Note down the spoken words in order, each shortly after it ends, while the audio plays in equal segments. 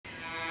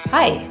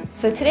Hi,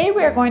 so today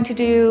we are going to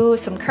do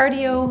some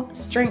cardio,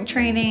 strength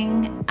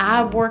training,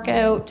 ab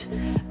workout,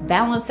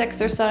 balance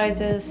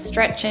exercises,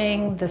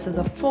 stretching. This is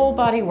a full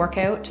body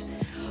workout.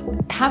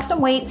 Have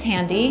some weights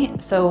handy,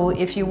 so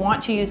if you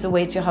want to use the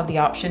weights, you'll have the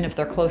option if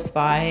they're close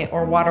by,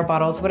 or water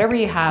bottles, whatever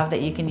you have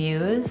that you can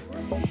use.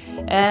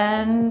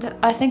 And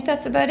I think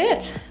that's about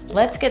it.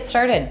 Let's get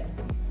started.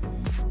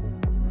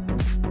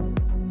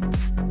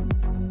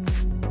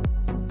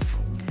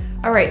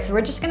 All right, so we're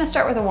just gonna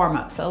start with a warm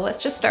up. So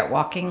let's just start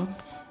walking.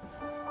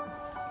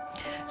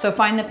 So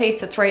find the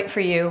pace that's right for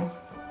you.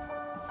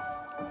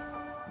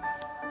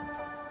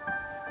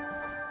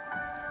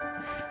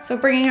 So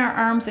bringing our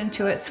arms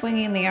into it,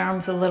 swinging the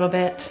arms a little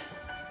bit.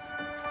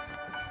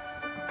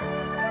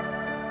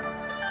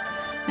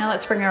 Now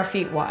let's bring our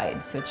feet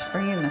wide. So just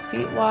bringing the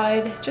feet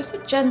wide, just a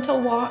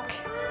gentle walk.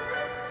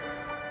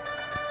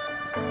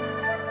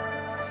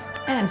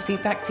 And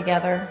feet back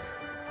together.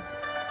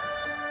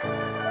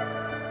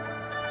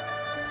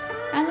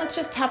 And let's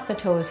just tap the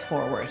toes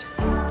forward.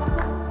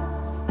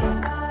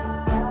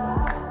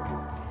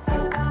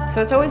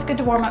 So it's always good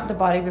to warm up the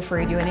body before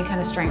you do any kind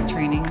of strength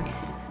training.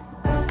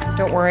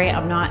 Don't worry,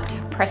 I'm not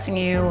pressing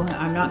you.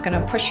 I'm not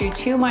gonna push you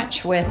too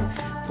much with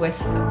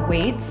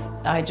weights.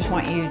 I just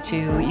want you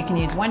can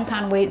use 1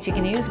 pound weights, you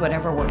can use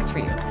whatever works for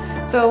you.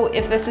 So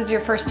if this is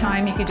your first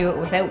time, you could do it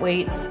without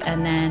weights,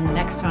 and then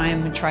next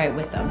time try it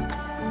with them.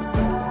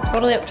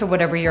 Totally up to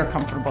whatever you're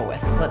comfortable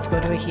with. Let's go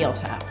to a heel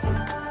tap.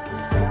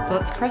 So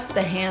let's press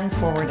the hands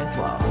forward as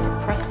well. So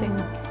pressing.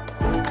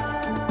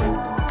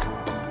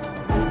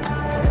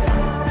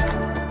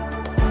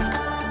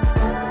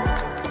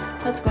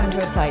 Let's go into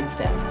a side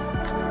step.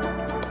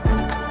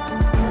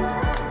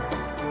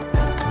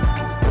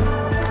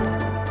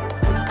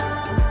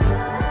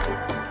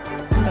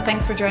 So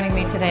thanks for joining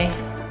me today.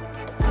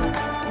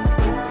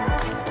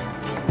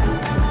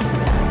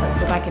 Let's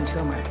go back into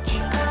a march.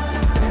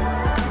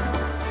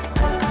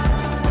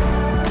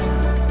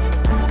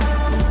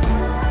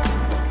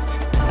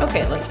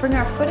 Okay, let's bring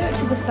our foot out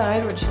to the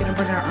side. We're just gonna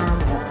bring our arm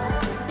over.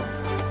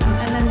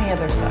 And then the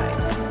other side.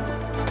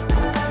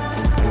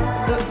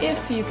 So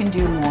if you can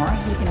do more,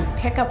 you can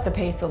pick up the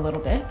pace a little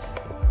bit.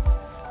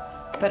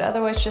 But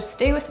otherwise, just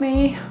stay with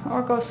me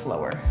or go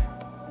slower.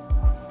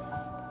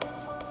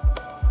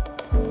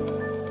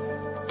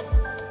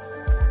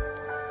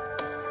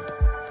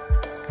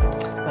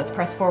 Let's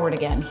press forward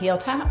again. Heel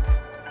tap.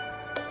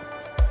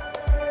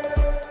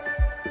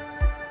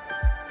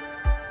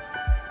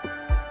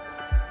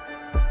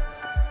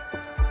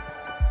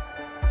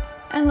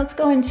 And let's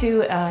go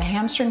into a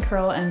hamstring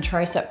curl and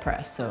tricep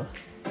press. So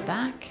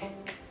back.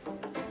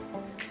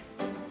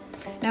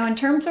 Now in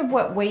terms of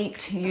what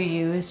weight you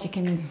use, you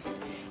can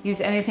use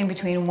anything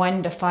between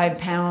 1 to 5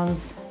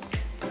 pounds.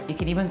 You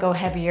can even go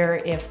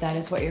heavier if that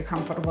is what you're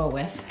comfortable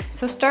with.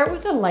 So start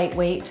with a light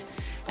weight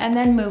and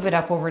then move it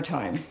up over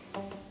time.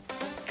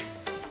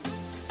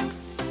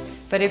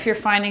 But if you're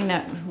finding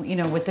that,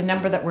 with the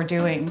number that we're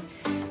doing,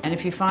 and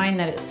if you find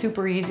that it's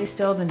super easy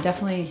still, then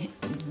definitely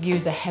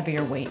use a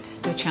heavier weight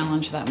to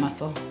challenge that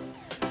muscle.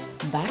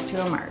 Back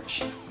to a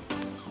march.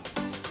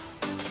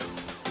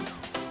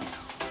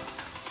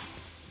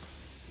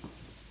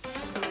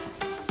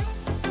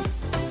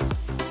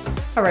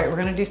 All right, we're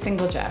gonna do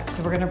single jack.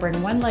 So we're gonna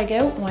bring one leg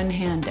out, one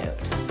hand out.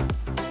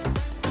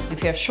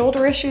 If you have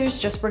shoulder issues,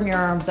 just bring your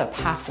arms up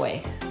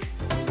halfway.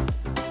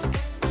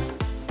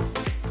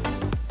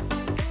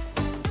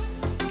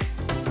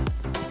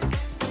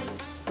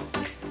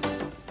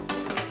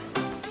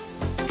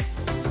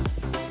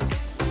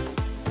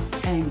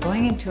 And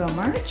going into a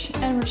march,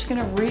 and we're just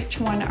gonna reach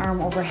one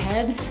arm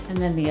overhead and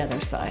then the other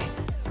side.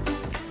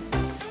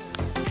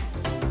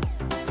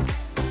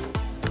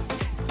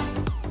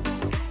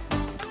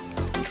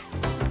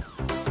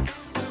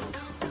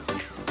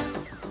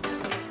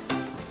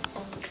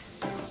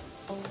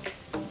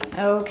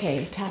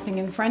 Okay, tapping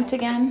in front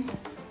again.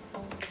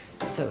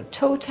 So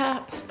toe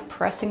tap,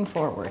 pressing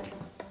forward.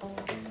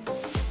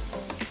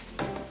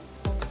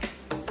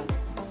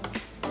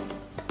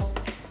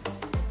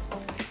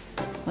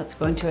 Let's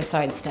go into a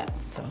side step.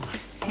 So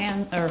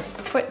hand or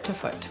foot to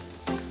foot.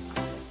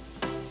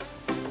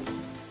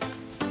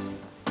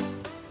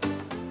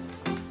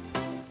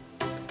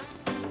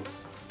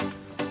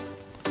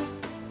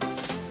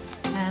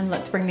 And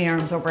let's bring the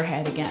arms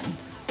overhead again.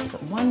 So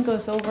one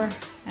goes over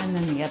and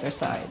then the other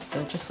side.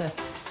 So just a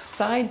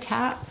side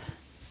tap.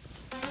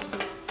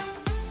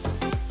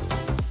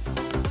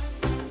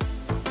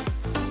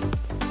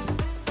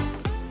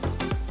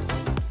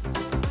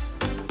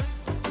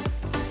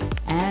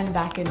 And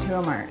back into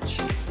a march.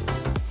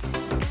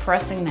 So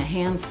pressing the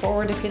hands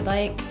forward if you'd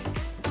like.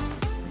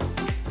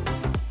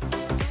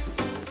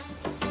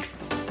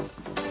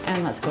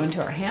 And let's go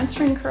into our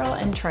hamstring curl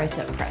and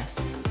tricep press.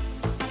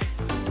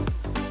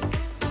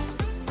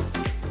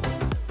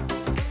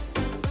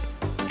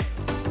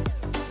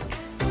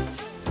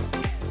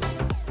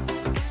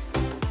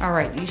 All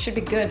right, you should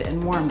be good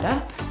and warmed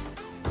up.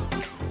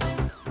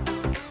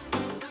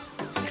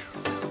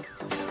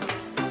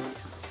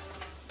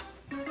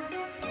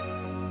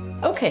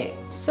 Okay,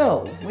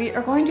 so we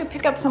are going to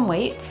pick up some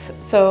weights.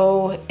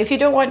 So if you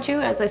don't want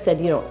to, as I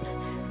said, you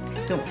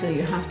don't feel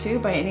you have to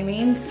by any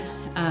means.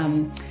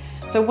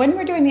 So when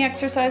we're doing the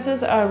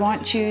exercises, I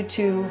want you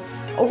to,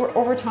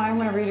 over time,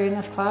 whenever you're doing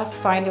this class,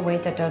 find a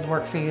weight that does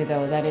work for you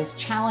though, that is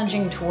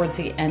challenging towards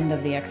the end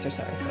of the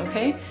exercise,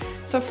 okay?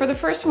 So for the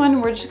first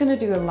one, we're just gonna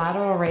do a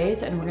lateral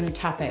raise and we're gonna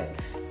tap out.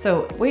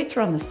 So weights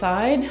are on the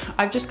side.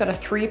 I've just got a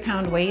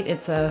 3-pound weight.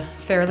 It's a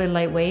fairly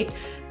light weight,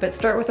 but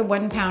start with a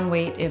 1-pound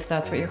weight if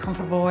that's what you're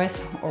comfortable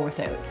with or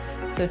without.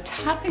 So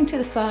tapping to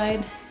the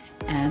side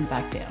and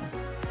back down.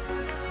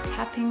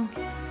 Tapping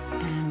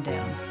and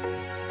down.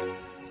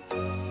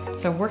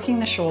 So working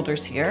the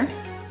shoulders here.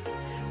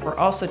 We're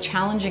also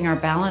challenging our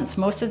balance.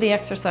 Most of the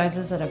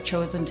exercises that I've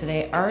chosen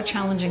today are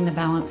challenging the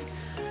balance.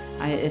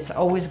 It's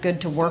always good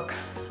to work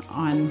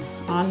on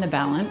the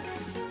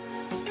balance.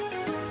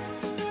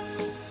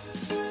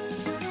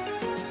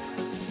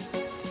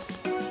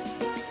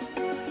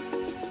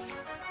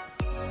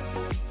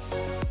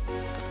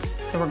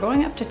 So we're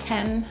going up to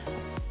 10.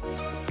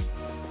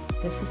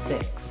 This is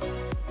 6.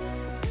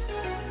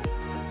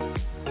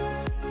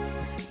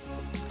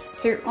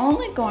 So you're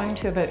only going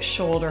to about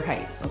shoulder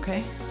height,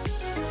 okay?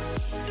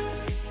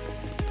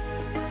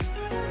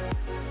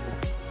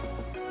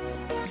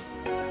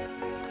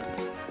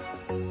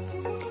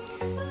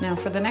 Now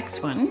for the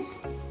next one,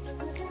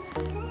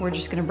 we're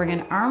just gonna bring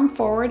an arm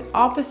forward,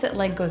 opposite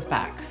leg goes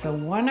back. So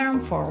one arm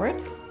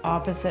forward,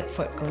 opposite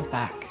foot goes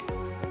back.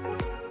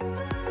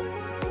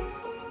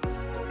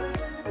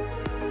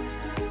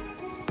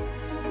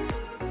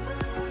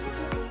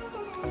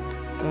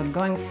 So I'm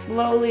going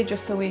slowly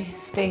just so we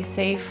stay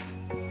safe.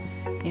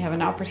 You have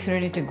an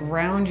opportunity to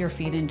ground your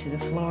feet into the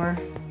floor.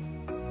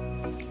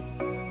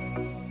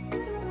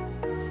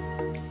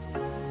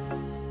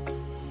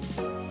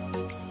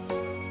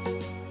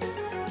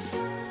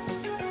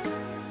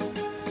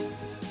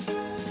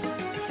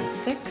 This is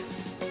 6.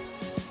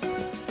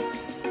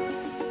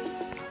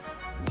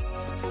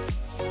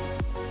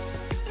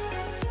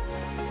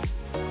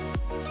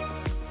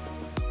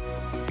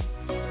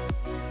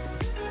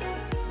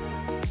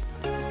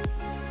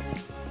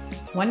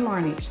 One more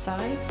on each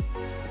side.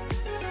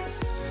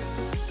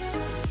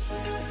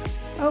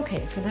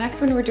 Okay, for the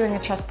next one, we're doing a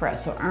chest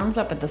press. So arms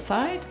up at the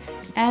side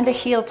and a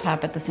heel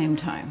tap at the same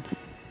time.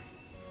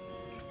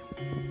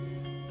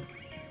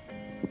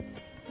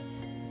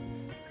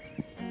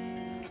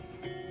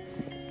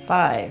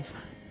 Five,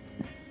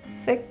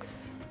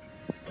 6,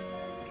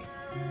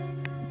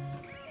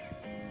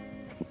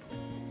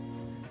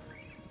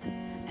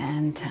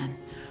 and 10.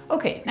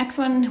 Okay, next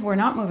one, we're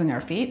not moving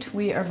our feet.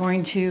 We are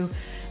going to,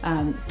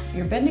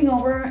 you're bending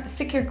over,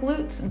 stick your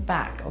glutes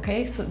back,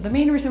 okay? So the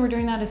main reason we're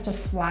doing that is to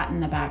flatten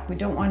the back. We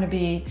don't want to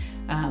be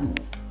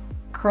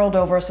curled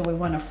over, so we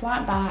want a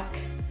flat back.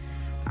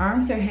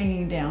 Arms are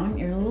hanging down.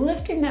 You're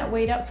lifting that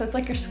weight up, so it's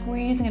like you're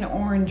squeezing an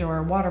orange or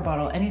a water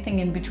bottle, anything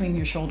in between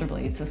your shoulder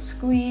blades. So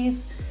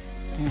squeeze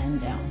and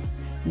down.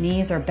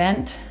 Knees are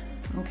bent,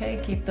 okay?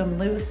 Keep them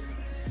loose.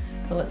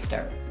 So let's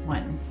start.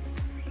 1,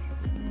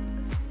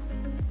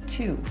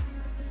 2,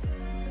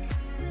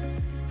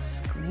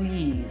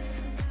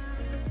 squeeze,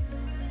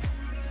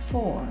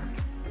 4,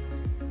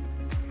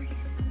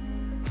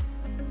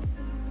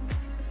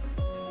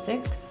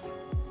 6,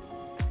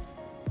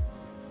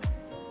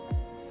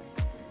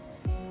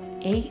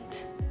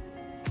 8,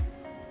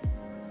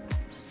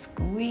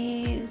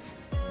 squeeze,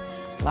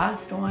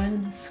 last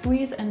one,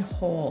 squeeze and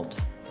hold.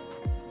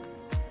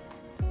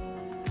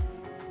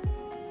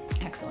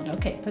 Excellent,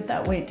 okay, put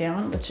that weight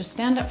down. Let's just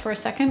stand up for a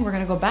second. We're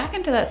gonna go back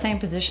into that same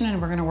position and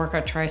we're gonna work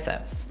our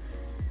triceps.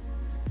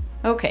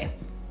 Okay,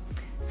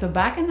 so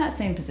back in that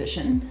same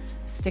position,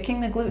 sticking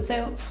the glutes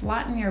out,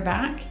 flatten your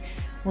back.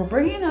 We're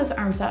bringing those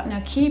arms up.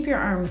 Now keep your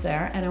arms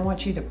there and I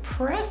want you to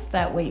press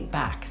that weight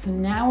back. So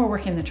now we're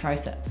working the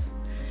triceps.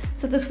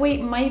 So this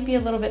weight might be a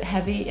little bit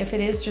heavy. If it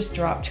is, just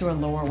drop to a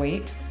lower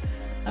weight.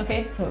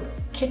 Okay, so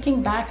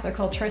kicking back, they're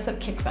called tricep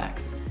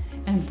kickbacks,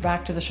 and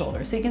back to the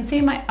shoulder. So you can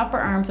see my upper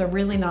arms are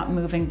really not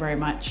moving very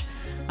much.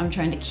 I'm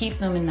trying to keep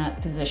them in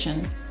that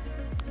position.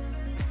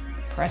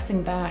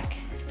 Pressing back,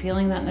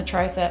 feeling that in the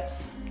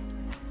triceps.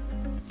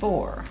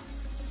 4,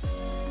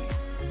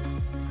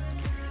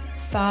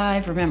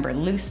 5, remember,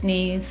 loose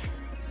knees.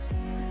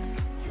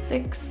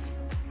 6,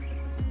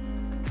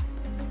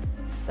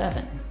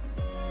 7,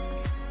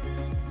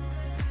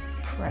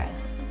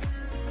 press.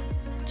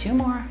 2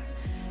 more,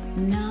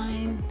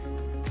 9,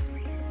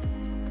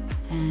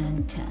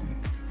 and 10.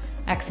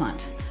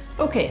 Excellent.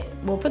 Okay,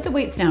 we'll put the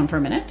weights down for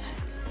a minute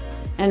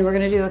and we're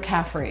gonna do a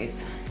calf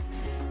raise.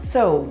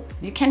 So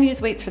you can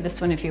use weights for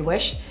this one if you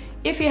wish.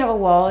 If you have a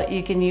wall,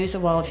 you can use a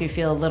wall if you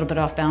feel a little bit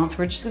off balance.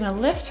 We're just gonna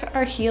lift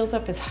our heels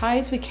up as high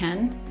as we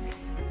can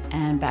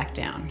and back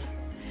down.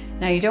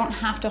 Now you don't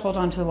have to hold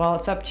on to the wall,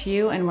 it's up to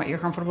you and what you're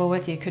comfortable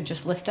with. You could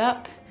just lift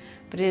up,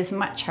 but it is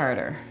much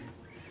harder.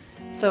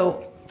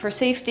 So for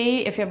safety,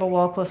 if you have a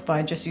wall close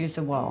by, just use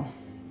the wall.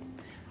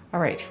 All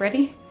right,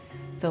 ready?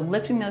 So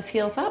lifting those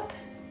heels up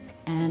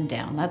and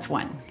down, that's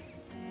 1,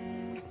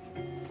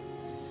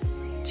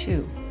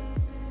 2,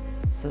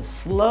 So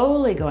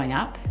slowly going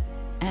up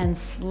and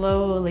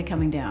slowly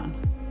coming down.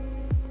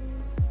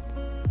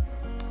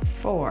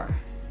 4,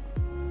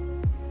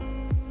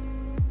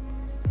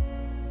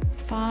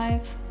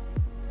 5,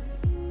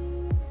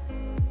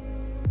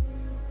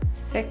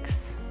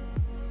 6,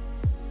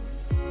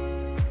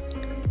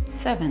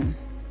 7,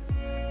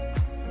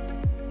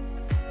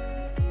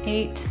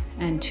 8,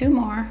 and 2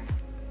 more.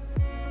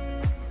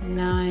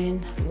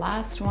 9,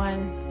 last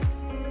one,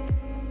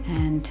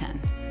 and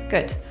 10.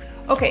 Good.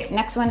 Okay,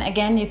 next one,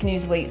 again, you can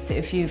use weights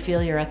if you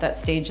feel you're at that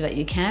stage that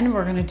you can.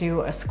 We're gonna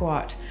do a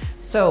squat.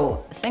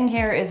 So the thing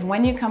here is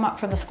when you come up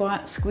for the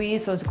squat,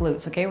 squeeze those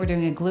glutes, okay? We're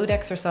doing a glute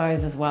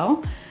exercise as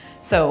well.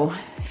 So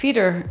feet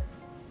are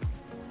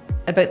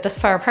about this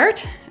far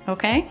apart,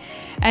 okay?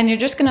 And you're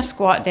just gonna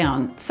squat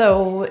down.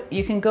 So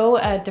you can go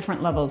at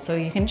different levels. So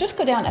you can just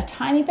go down a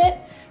tiny bit,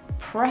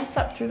 press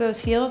up through those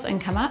heels and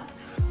come up,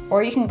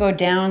 or you can go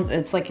down,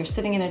 it's like you're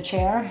sitting in a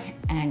chair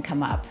and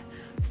come up.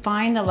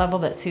 Find the level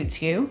that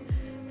suits you.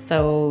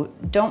 So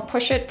don't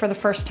push it for the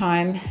first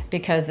time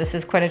because this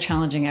is quite a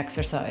challenging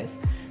exercise.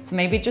 So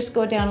maybe just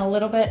go down a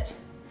little bit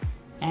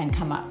and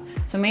come up.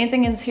 So main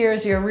thing is here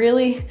is you're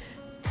really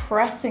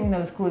pressing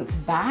those glutes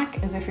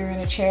back as if you're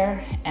in a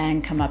chair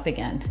and come up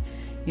again.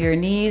 Your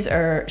knees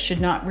should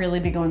not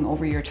really be going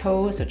over your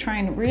toes, so try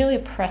and really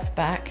press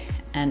back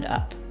and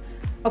up.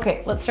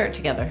 Okay, let's start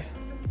together.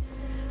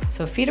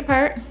 So feet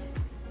apart,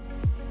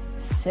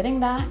 sitting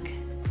back,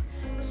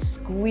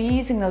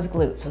 squeezing those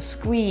glutes, so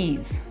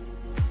squeeze,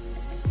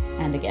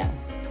 and again.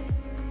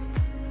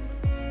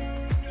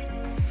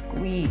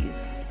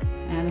 Squeeze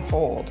and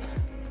hold.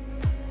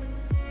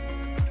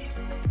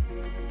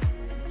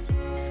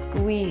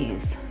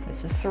 Squeeze,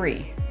 this is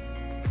 3.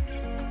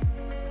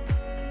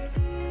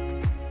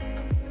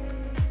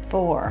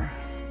 4.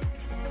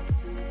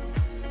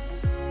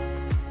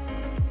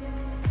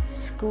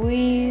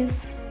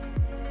 Squeeze.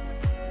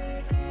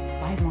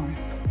 5 more.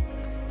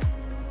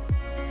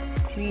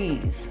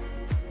 Squeeze.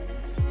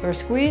 So we're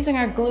squeezing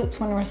our glutes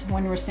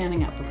when we're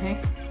standing up,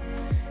 okay?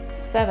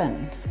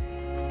 7.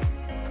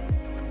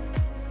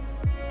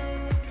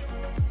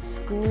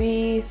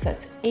 Squeeze,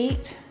 that's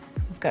 8.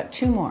 We've got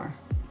 2 more.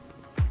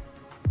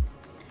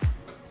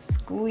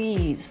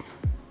 Squeeze.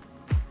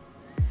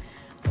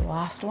 The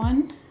last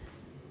one.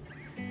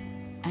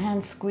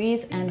 And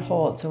squeeze and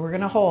hold. So we're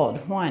gonna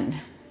hold 1,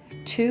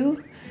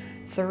 2,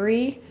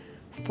 3,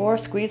 4,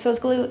 squeeze those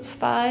glutes,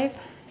 5,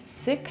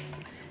 6,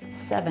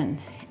 7,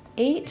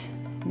 8,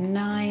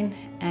 9,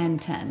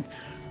 and 10.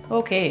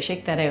 Okay,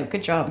 shake that out,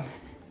 good job.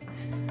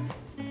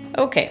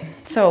 Okay,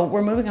 so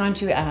we're moving on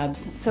to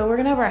abs. So we're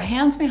gonna have our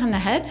hands behind the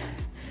head,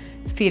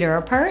 feet are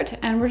apart,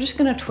 and we're just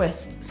gonna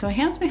twist. So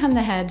hands behind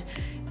the head,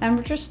 and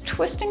we're just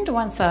twisting to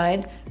one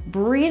side,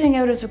 breathing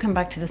out as we come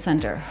back to the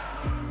center.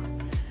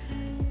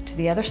 To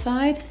the other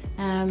side,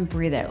 and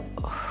breathe out.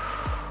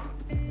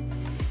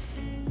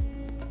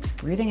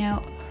 Breathing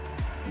out.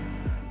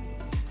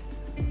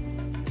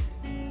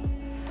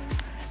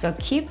 So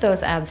keep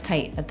those abs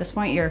tight. At this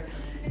point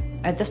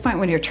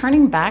when you're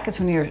turning back, it's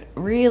when you're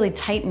really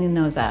tightening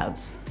those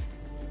abs.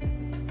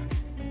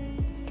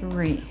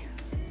 3,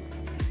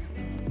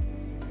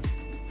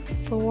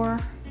 4,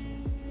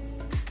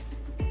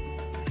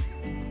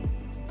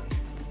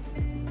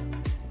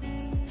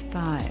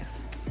 5,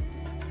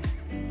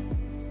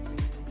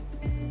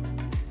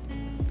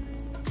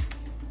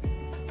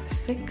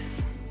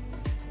 6,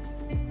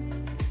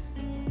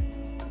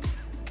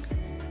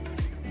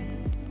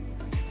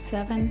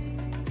 7,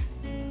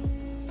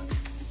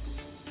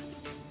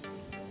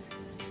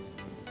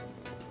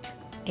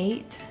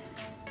 8,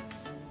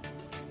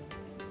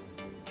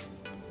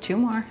 2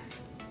 more,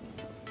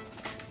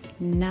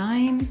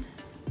 9,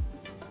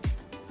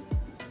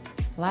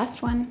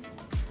 last one,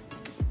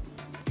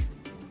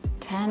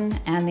 10,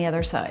 and the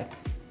other side.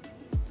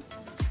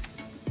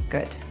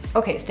 Good.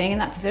 Okay, staying in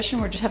that position,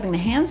 we're just having the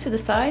hands to the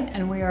side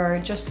and we are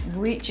just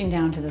reaching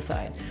down to the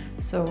side.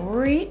 So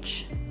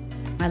reach,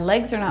 my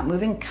legs are not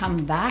moving, come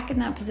back in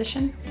that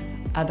position,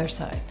 other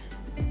side,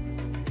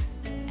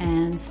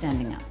 and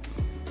standing up.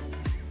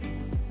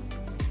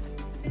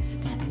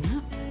 Standing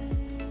up.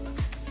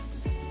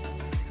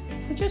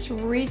 So just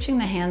reaching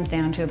the hands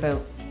down to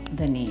about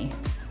the knee,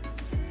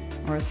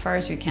 or as far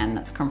as you can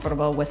that's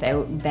comfortable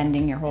without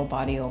bending your whole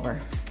body over.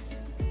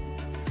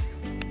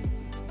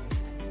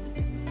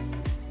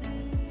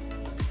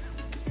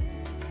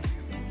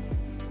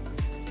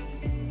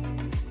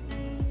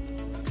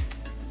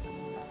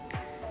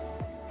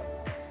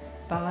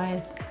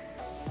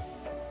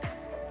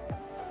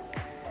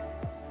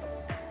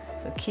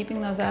 So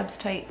keeping those abs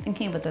tight,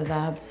 thinking about those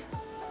abs.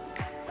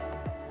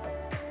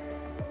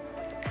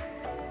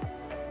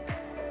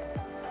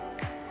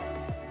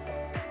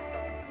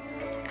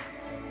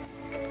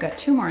 Got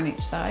 2 more on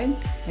each side.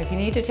 If you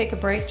need to take a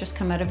break, just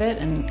come out of it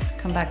and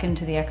come back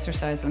into the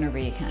exercise whenever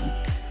you can.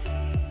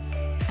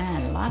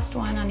 And last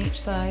one on each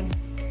side.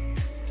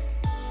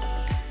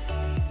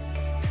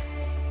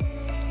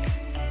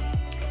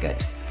 Good.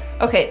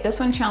 Okay, this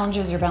one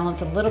challenges your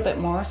balance a little bit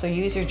more, so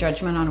use your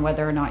judgment on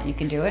whether or not you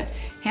can do it.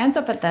 Hands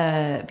up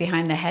at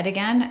behind the head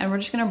again, and we're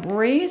just gonna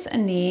raise a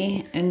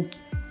knee and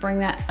bring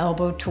that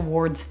elbow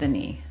towards the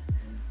knee.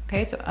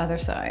 Okay, so other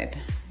side.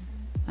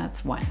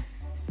 That's 1,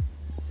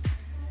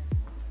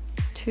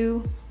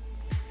 2,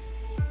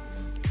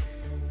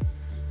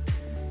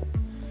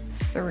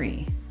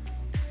 3,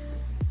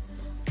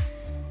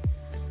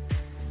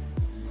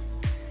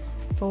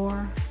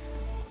 4,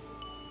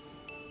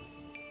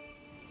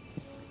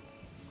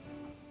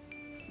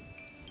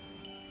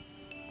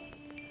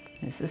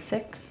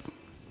 6,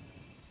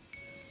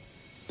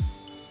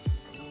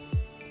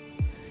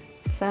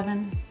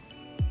 7,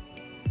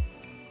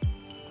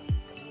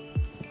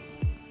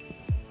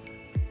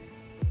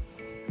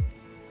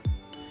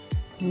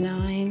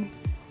 9,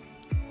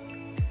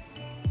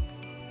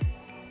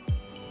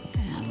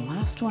 and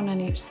last one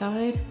on each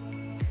side.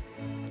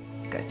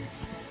 Good.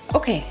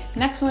 Okay,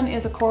 next one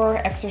is a core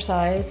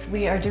exercise.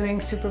 We are doing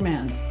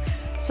Supermans.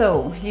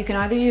 So you can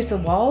either use the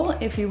wall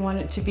if you want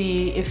it to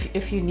be,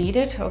 if you need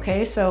it,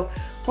 okay? So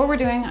what we're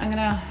doing, I'm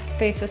gonna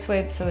face this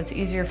way so it's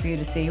easier for you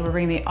to see. We're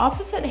bringing the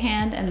opposite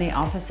hand and the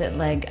opposite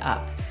leg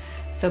up.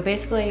 So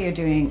basically you're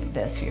doing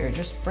this. You're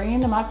just bringing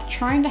them up,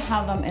 trying to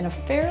have them in a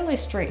fairly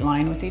straight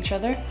line with each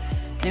other.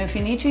 Now if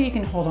you need to, you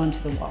can hold on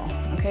to the wall,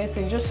 okay?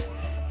 So you're just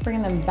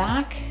bringing them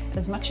back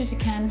as much as you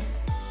can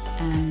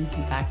and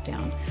back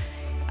down.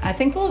 I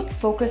think we'll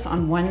focus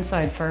on one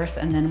side first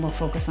and then we'll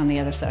focus on the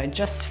other side.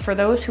 Just for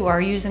those who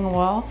are using a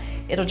wall,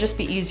 it'll just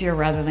be easier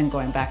rather than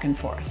going back and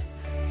forth.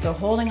 So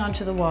holding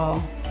onto the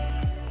wall,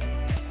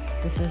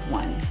 this is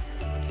 1.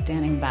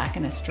 Standing back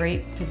in a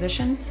straight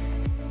position.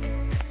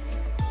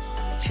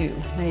 2.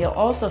 Now you'll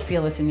also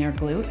feel this in your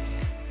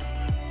glutes.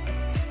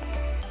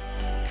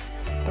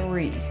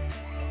 3.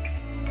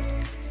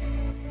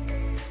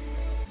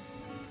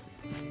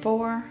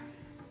 4.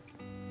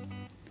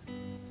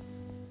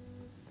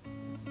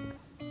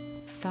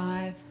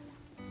 5,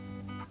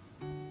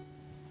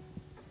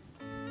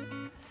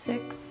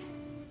 6,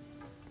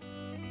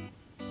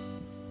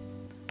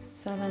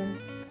 7,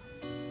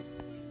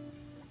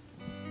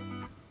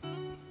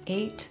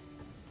 8,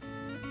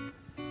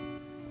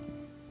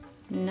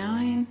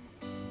 9,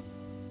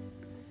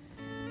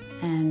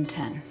 and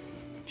 10.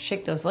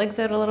 Shake those legs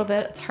out a little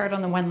bit. It's hard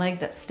on the one leg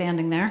that's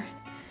standing there.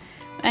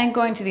 And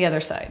going to the other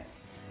side.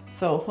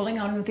 So holding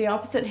on with the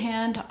opposite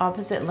hand,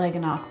 opposite leg,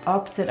 and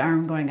opposite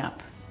arm going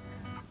up.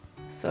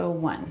 So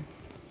 1,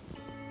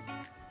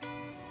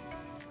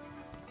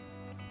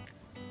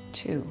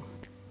 2,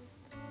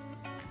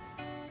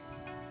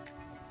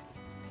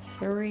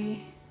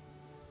 3,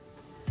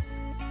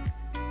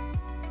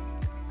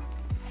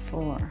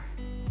 4,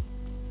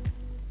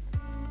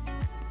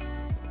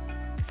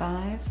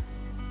 5,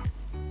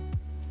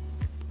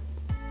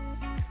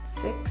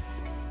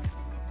 6,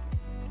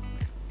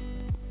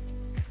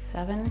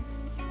 7,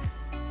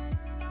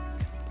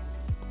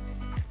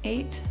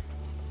 8,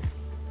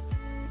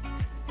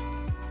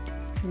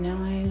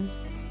 9,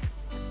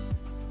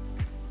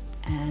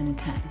 and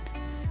 10.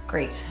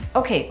 Great.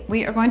 Okay,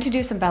 we are going to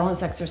do some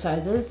balance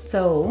exercises.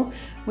 So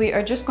we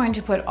are just going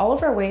to put all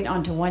of our weight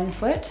onto one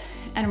foot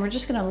and we're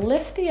just going to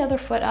lift the other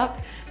foot up.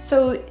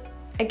 So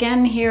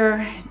again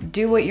here,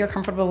 do what you're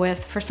comfortable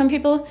with. For some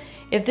people,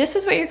 if this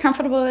is what you're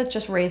comfortable with,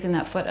 just raising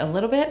that foot a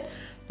little bit,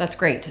 that's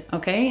great,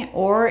 okay?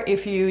 Or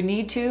if you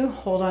need to,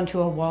 hold on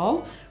to a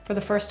wall for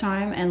the first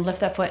time and lift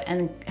that foot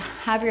and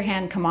have your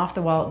hand come off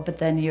the wall, but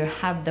then you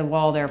have the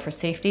wall there for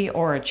safety,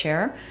 or a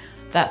chair,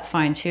 that's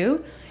fine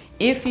too.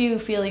 If you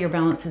feel your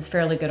balance is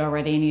fairly good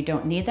already and you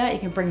don't need that, you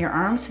can bring your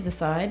arms to the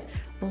side,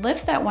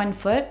 lift that one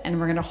foot, and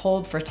we're gonna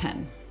hold for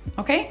 10,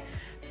 okay?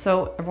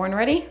 So everyone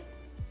ready?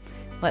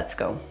 Let's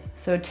go.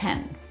 So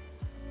 10,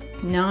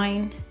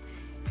 9,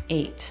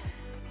 8,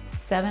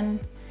 7,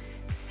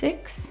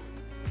 6,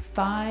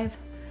 5,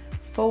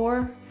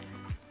 4,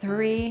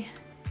 3,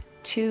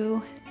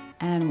 2,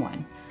 and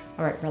 1.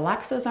 All right,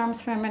 relax those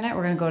arms for a minute.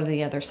 We're gonna go to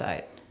the other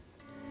side.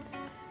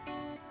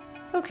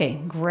 Okay,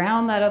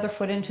 ground that other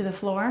foot into the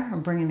floor.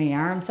 I'm bringing the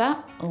arms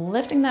up,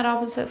 lifting that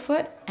opposite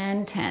foot,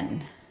 and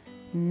 10,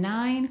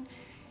 9,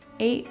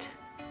 8,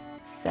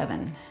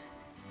 7,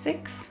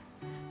 6,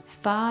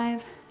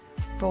 5,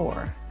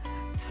 4,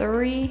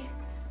 3,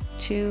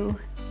 2,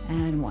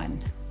 and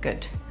 1.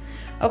 Good.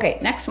 Okay,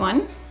 next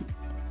one.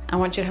 I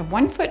want you to have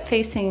one foot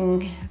facing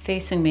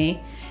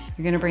me.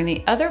 You're gonna bring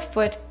the other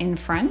foot in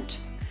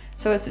front.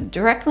 So it's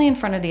directly in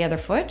front of the other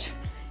foot.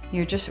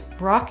 You're just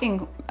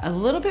rocking a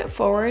little bit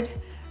forward,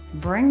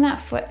 bring that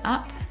foot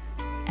up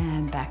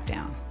and back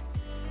down.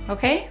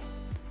 Okay?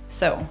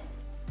 So,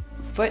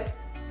 foot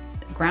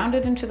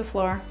grounded into the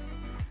floor,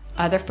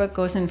 other foot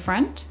goes in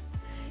front.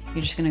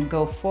 You're just gonna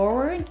go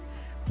forward.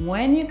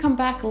 When you come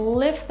back,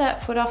 lift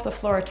that foot off the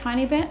floor a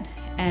tiny bit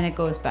and it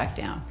goes back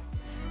down.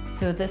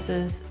 So this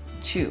is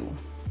 2,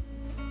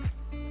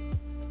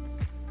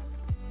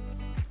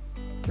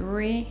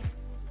 3,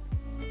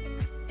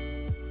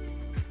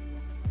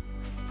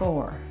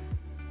 4,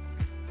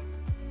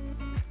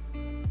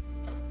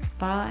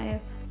 5,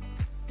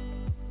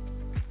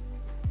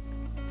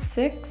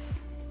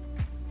 6,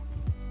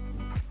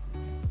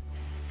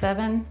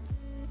 7,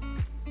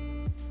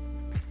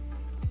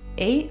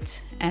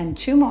 8, and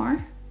 2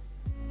 more,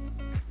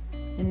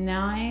 and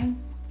 9,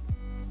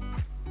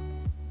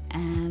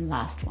 and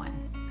last one.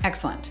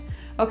 Excellent.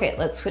 Okay,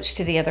 let's switch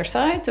to the other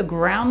side. So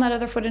ground that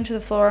other foot into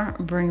the floor,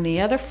 bring the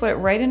other foot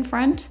right in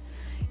front.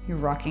 You're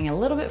rocking a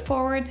little bit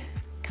forward,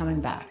 coming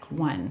back.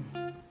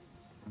 1,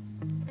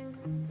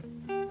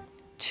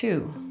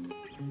 2,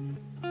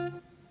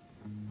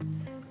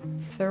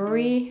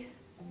 3,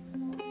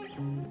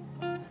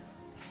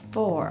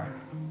 4,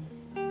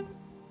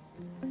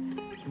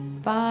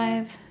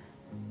 5,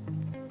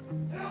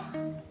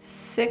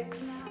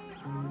 6,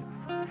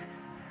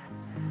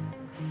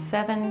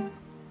 7,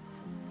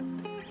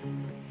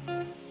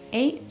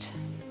 8,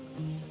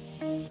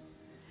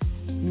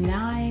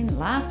 9,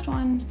 last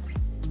one,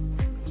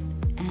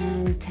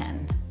 and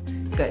 10.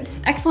 Good,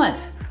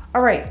 excellent.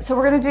 All right, so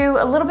we're gonna do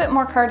a little bit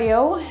more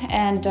cardio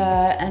and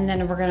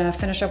then we're gonna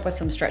finish up with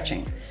some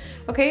stretching.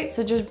 Okay,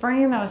 so just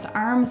bringing those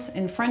arms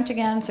in front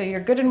again, so you're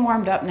good and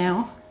warmed up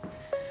now.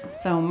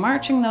 So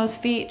marching those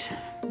feet,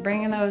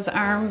 bringing those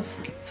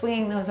arms,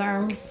 swinging those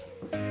arms.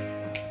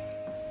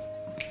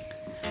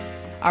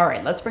 All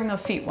right, let's bring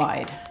those feet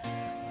wide.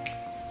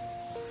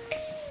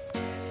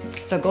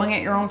 So going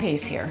at your own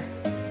pace here.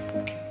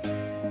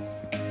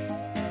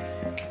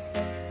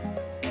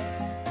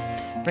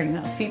 Bring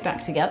those feet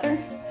back together.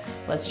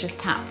 Let's just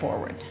tap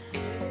forward.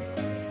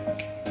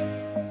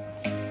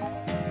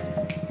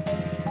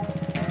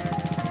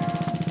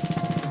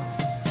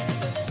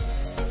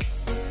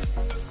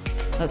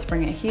 Let's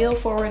bring a heel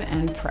forward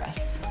and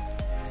press.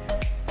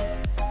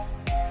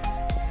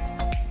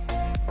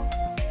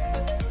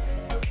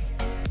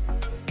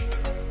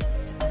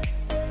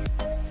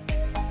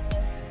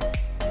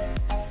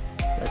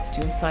 Let's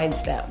do a side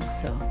step.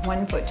 So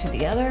one foot to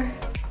the other,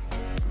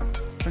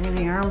 bringing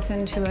the arms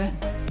into it.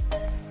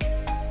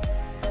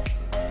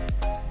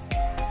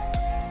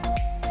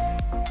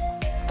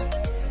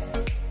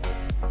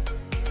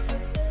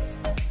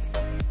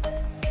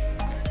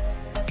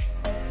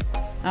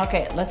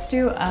 Okay, let's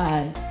do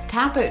a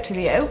tap out to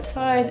the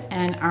outside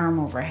and arm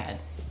overhead.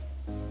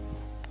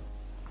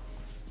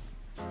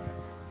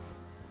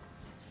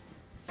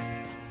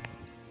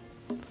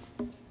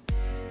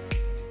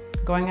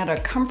 Going at a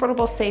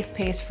comfortable, safe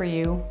pace for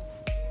you.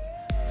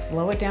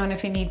 Slow it down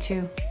if you need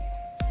to.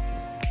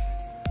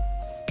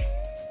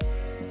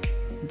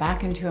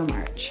 Back into a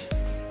march.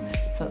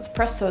 So let's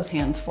press those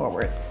hands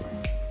forward.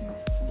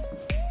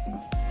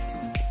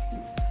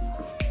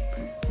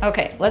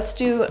 Okay, let's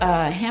do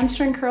a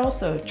hamstring curl,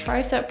 so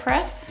tricep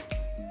press.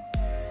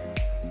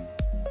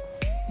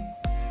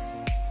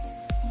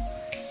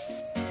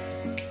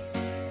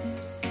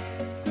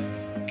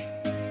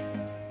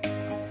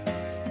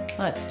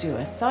 Let's do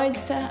a side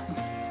step.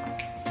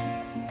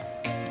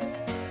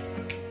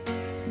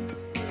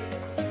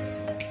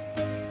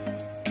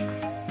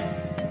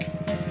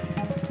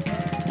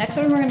 Next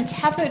one, we're going to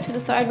tap it to the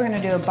side. We're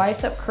going to do a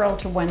bicep curl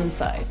to one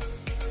side.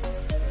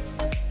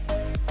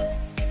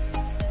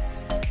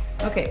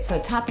 Okay, so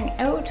tapping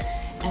out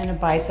and a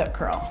bicep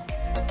curl.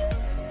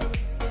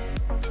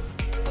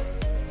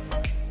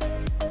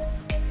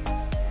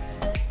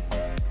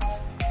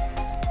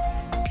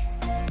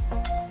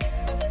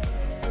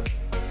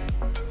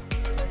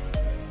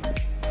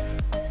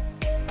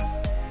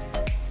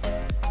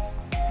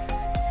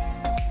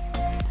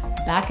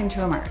 Back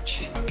into a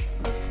march.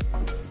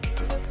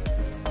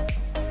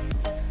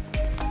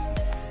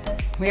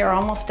 We are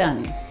almost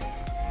done.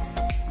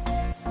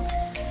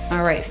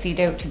 All right, feet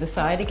out to the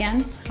side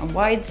again, a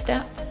wide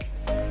step.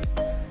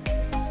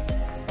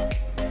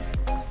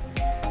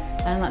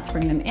 And let's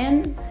bring them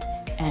in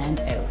and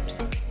out,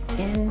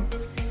 in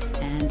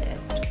and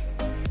out.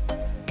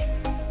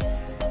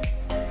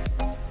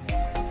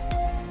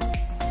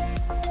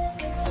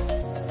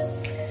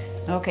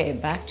 Okay,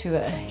 back to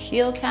a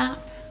heel tap,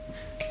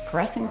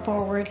 pressing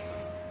forward.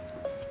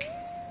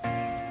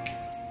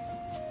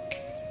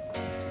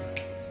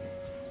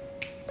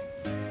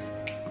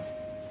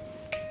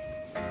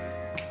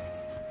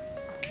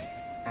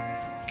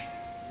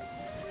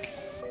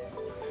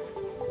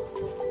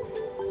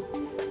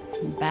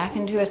 Back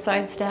into a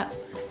side step.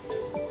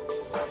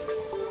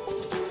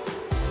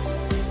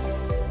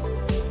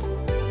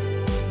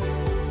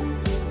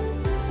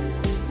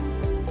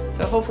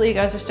 So hopefully you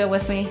guys are still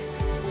with me.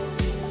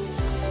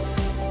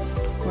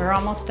 We're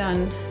almost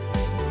done.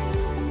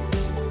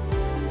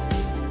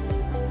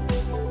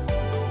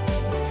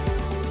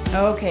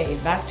 Okay,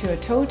 back to a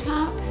toe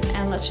tap,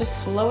 and let's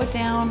just slow it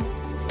down.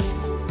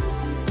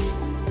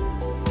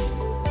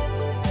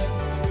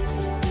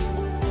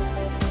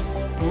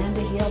 And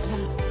a heel tap.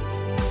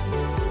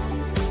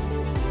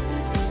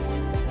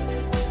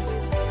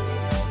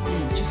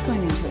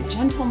 Going into a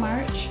gentle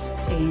march,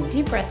 taking a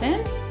deep breath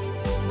in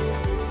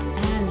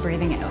and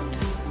breathing out.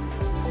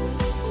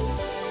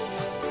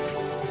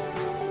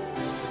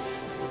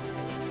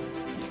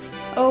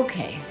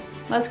 Okay,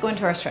 let's go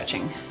into our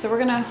stretching. So we're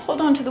gonna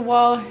hold on to the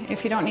wall.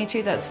 If you don't need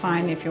to, that's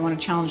fine. If you wanna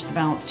challenge the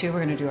balance too, we're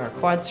gonna do our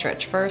quad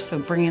stretch first. So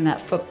bringing that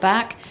foot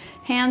back.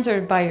 Hands are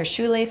by your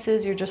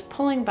shoelaces. You're just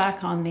pulling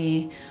back on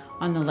the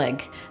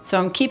leg. So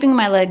I'm keeping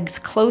my legs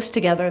close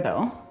together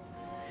though,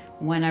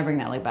 when I bring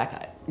that leg back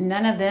up.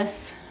 None of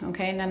this,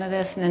 okay? None of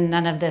this, and then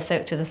none of this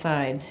out to the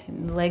side.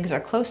 Legs are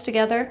close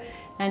together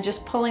and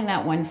just pulling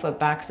that one foot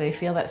back so you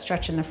feel that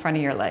stretch in the front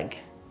of your leg.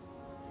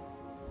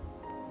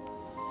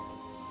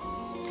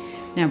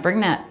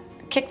 Now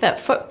kick that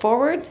foot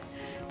forward,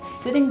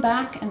 sitting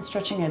back and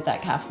stretching out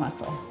that calf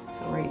muscle.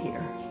 So right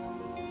here.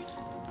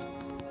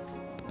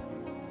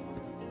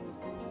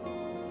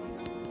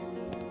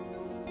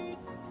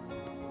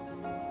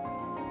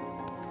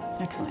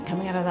 Excellent,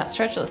 coming out of that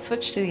stretch, let's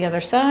switch to the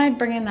other side,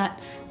 bringing the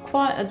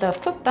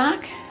foot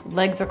back,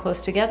 legs are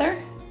close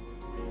together.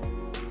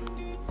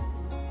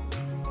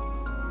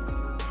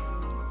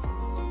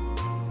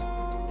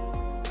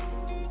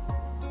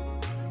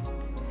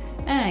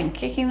 And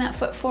kicking that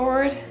foot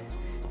forward,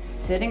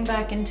 sitting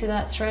back into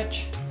that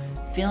stretch,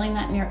 feeling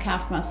that in your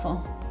calf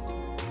muscle.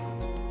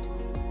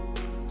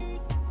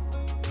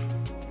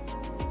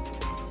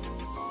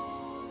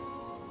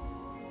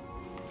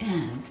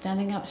 And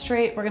standing up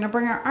straight, we're gonna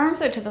bring our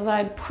arms out to the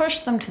side, push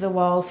them to the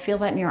walls, feel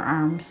that in your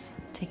arms.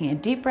 Taking a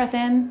deep breath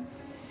in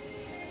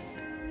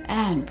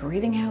and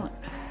breathing out.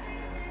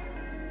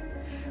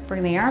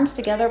 Bring the arms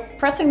together,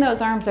 pressing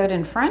those arms out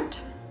in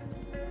front.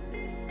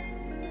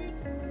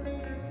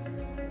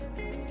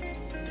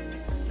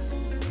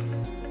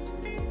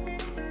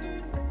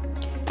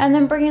 And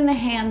then bringing the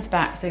hands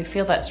back so you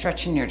feel that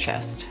stretch in your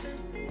chest.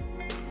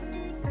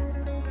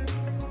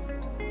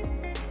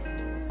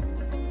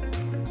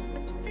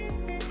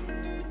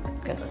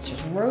 Good, let's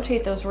just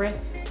rotate those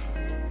wrists.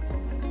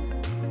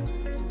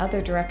 Other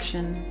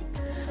direction.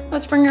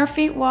 Let's bring our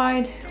feet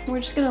wide.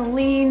 We're just gonna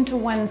lean to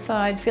one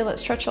side. Feel that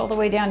stretch all the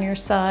way down your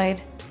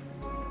side.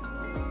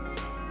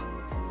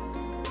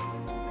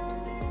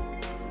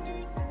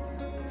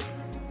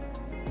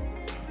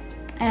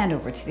 And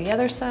over to the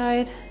other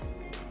side.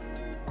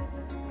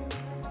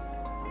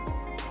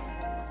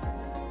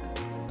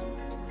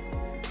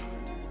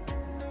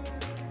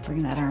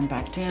 Bring that arm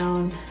back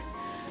down.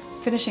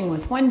 Finishing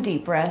with one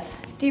deep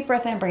breath. Deep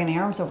breath in, bringing the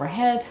arms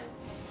overhead.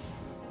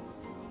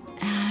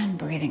 And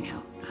breathing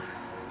out.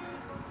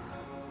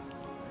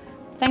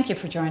 Thank you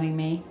for joining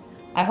me.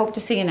 I hope to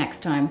see you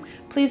next time.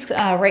 Please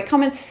write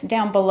comments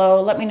down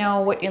below. Let me know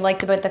what you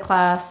liked about the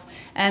class.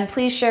 And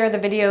please share the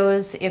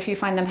videos if you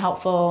find them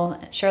helpful.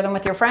 Share them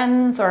with your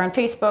friends or on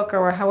Facebook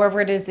or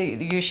however it is that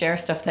you share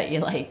stuff that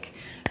you like.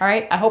 All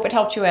right, I hope it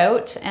helped you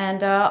out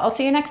and I'll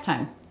see you next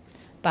time.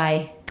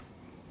 Bye.